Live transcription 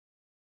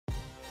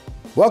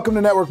Welcome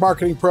to Network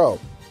Marketing Pro.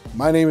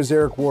 My name is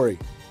Eric Worre.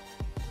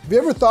 Have you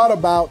ever thought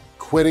about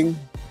quitting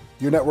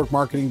your network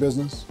marketing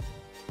business?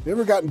 Have you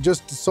ever gotten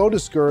just so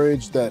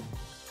discouraged that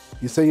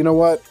you say, you know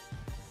what?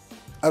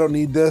 I don't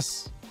need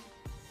this.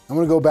 I'm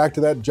going to go back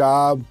to that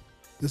job.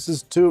 This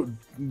is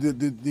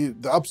the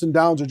ups and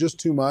downs are just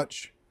too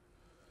much.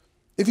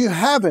 If you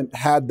haven't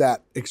had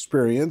that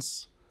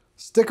experience,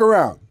 stick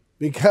around,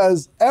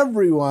 because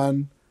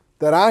everyone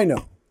that I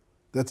know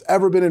that's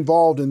ever been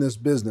involved in this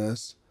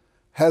business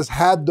has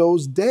had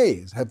those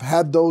days, have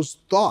had those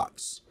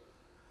thoughts.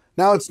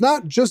 Now, it's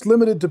not just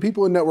limited to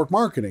people in network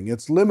marketing.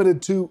 It's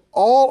limited to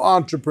all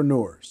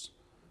entrepreneurs.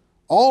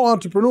 All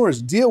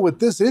entrepreneurs deal with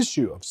this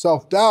issue of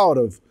self-doubt,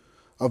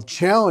 of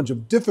challenge,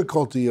 of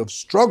difficulty, of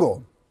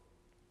struggle.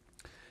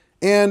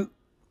 And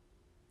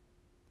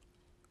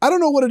I don't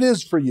know what it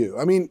is for you.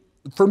 I mean,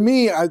 for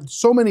me,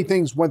 so many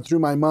things went through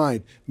my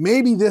mind.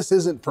 Maybe this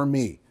isn't for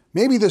me.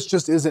 Maybe this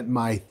just isn't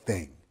my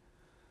thing.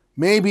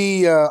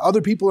 Maybe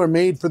other people are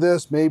made for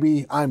this.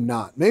 Maybe I'm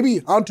not.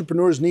 Maybe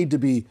entrepreneurs need to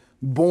be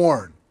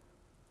born,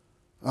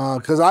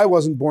 because I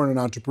wasn't born an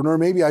entrepreneur.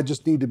 Maybe I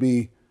just need to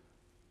be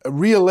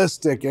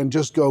realistic and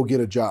just go get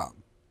a job.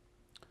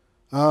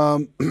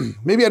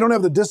 Maybe I don't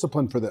have the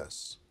discipline for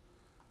this.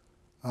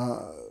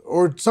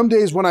 Or some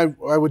days when I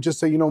would just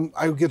say, you know,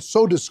 I would get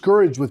so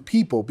discouraged with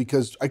people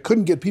because I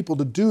couldn't get people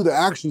to do the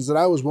actions that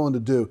I was willing to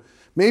do.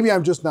 Maybe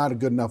I'm just not a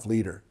good enough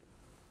leader.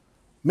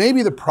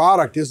 Maybe the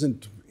product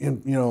isn't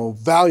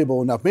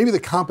valuable enough. Maybe the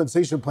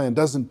compensation plan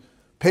doesn't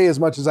pay as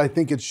much as I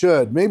think it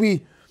should.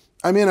 Maybe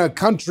I'm in a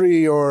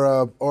country or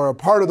a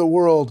part of the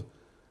world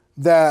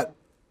that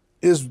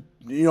is,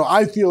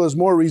 I feel is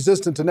more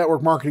resistant to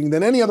network marketing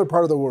than any other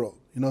part of the world.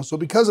 So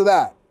because of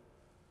that,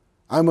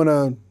 I'm going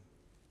to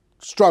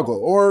struggle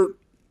or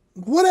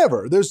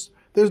whatever. The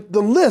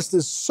list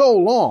is so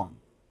long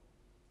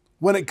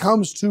when it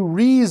comes to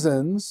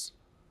reasons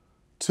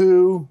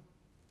to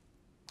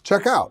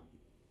check out.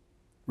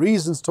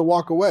 Reasons to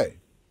walk away.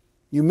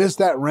 You miss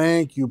that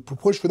rank, you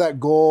push for that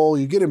goal,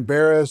 you get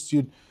embarrassed,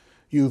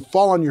 you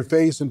fall on your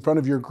face in front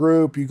of your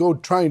group, you go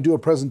try and do a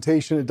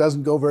presentation, it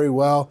doesn't go very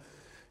well.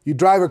 You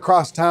drive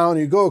across town,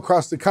 you go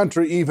across the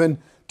country even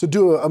to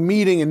do a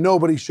meeting and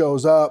nobody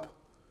shows up.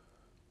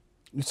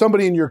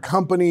 Somebody in your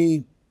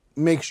company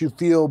makes you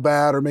feel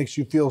bad or makes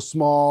you feel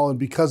small, and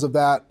because of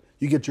that,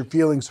 you get your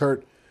feelings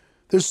hurt.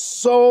 There's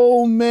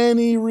so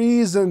many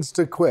reasons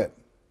to quit.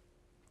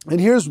 And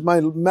here's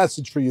my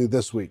message for you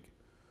this week.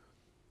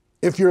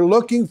 If you're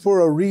looking for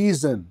a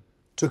reason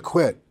to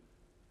quit,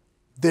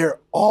 they're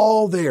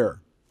all there.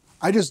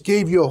 I just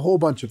gave you a whole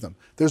bunch of them.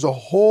 There's a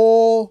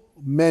whole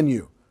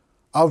menu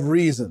of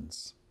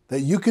reasons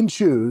that you can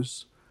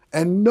choose,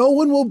 and no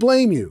one will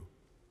blame you.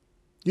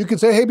 You can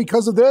say, hey,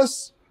 because of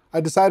this, I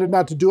decided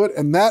not to do it,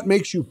 and that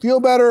makes you feel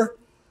better,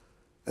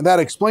 and that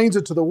explains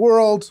it to the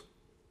world,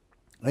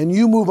 and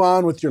you move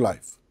on with your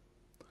life.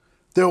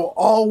 There will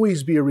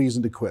always be a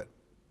reason to quit.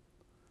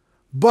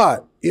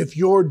 But if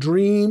your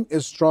dream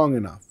is strong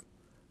enough,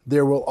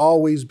 there will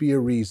always be a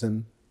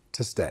reason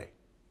to stay.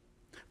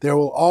 There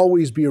will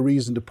always be a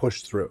reason to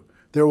push through.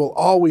 There will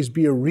always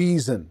be a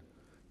reason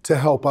to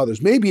help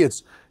others. Maybe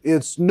it's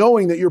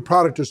knowing that your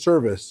product or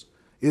service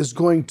is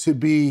going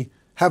to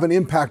have an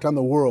impact on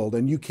the world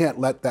and you can't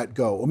let that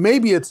go. Or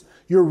maybe it's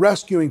you're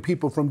rescuing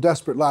people from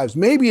desperate lives.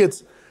 Maybe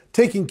it's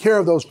taking care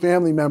of those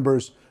family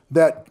members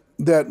that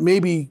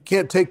maybe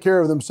can't take care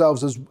of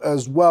themselves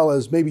as well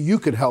as maybe you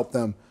could help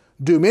them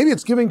do. Maybe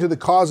it's giving to the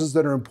causes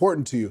that are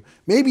important to you.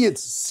 Maybe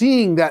it's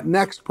seeing that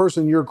next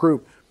person in your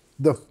group,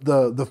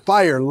 the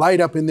fire light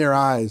up in their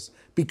eyes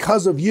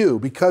because of you,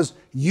 because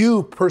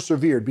you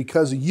persevered,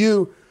 because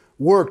you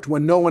worked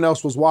when no one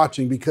else was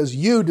watching, because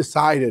you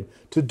decided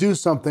to do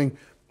something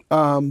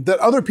that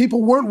other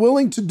people weren't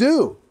willing to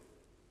do.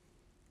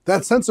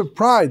 That sense of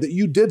pride that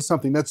you did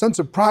something, that sense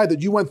of pride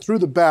that you went through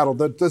the battle,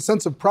 that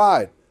sense of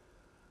pride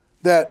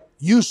that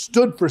you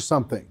stood for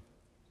something.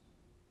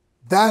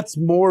 That's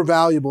more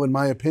valuable, in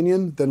my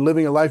opinion, than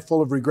living a life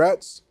full of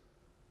regrets.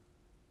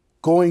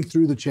 Going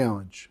through the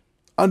challenge.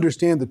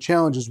 Understand the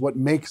challenge is what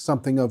makes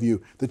something of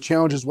you. The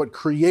challenge is what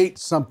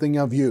creates something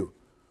of you.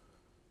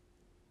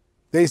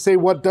 They say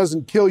what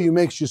doesn't kill you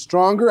makes you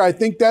stronger. I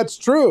think that's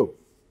true.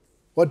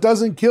 What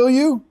doesn't kill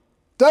you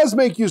does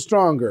make you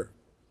stronger.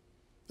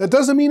 That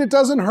doesn't mean it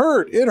doesn't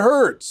hurt. It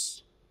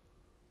hurts.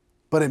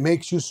 But it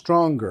makes you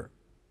stronger.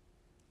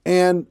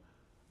 And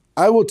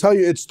I will tell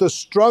you, it's the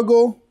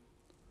struggle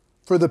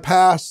for the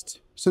past,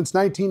 since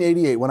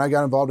 1988, when I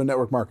got involved in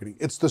network marketing.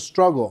 It's the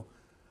struggle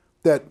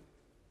that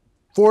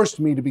forced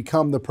me to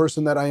become the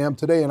person that I am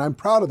today, and I'm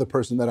proud of the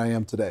person that I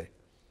am today.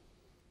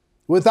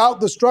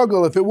 Without the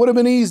struggle, if it would have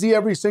been easy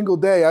every single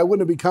day, I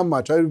wouldn't have become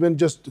much. I would have been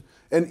just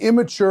an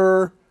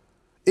immature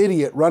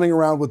idiot running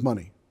around with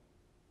money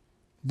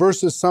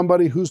versus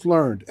somebody who's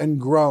learned and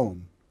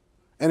grown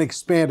and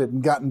expanded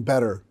and gotten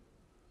better.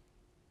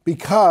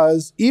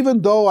 Because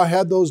even though I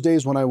had those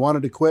days when I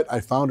wanted to quit, I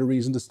found a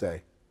reason to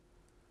stay.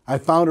 I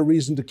found a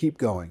reason to keep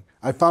going.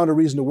 I found a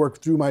reason to work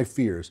through my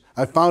fears.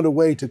 I found a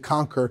way to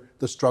conquer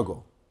the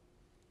struggle.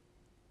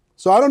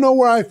 So I don't know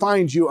where I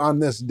find you on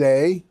this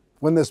day,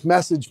 when this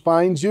message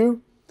finds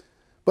you,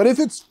 but if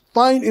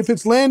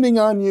it's landing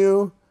on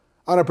you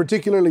on a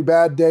particularly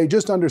bad day,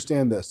 just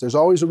understand this. There's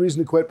always a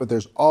reason to quit, but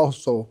there's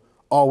also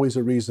always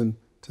a reason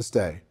to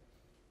stay.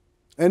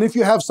 And if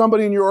you have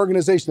somebody in your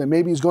organization that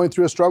maybe is going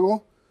through a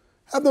struggle,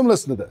 have them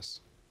listen to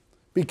this.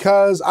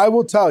 Because I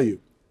will tell you,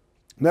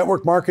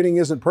 network marketing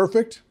isn't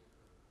perfect,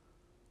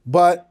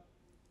 but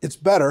it's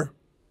better.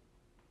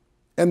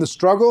 And the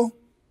struggle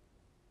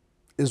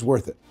is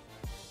worth it.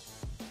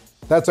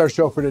 That's our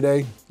show for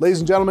today.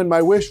 Ladies and gentlemen,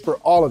 my wish for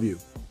all of you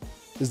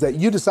is that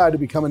you decide to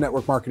become a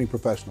network marketing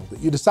professional,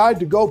 that you decide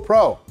to go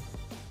pro.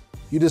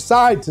 You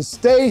decide to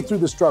stay through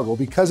the struggle,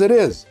 because it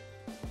is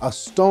a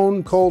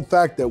stone cold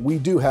fact that we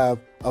do have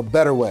a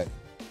better way.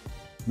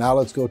 Now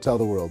let's go tell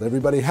the world.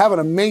 Everybody have an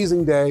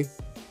amazing day,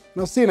 and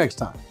I'll see you next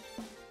time.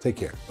 Take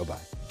care.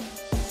 Bye-bye.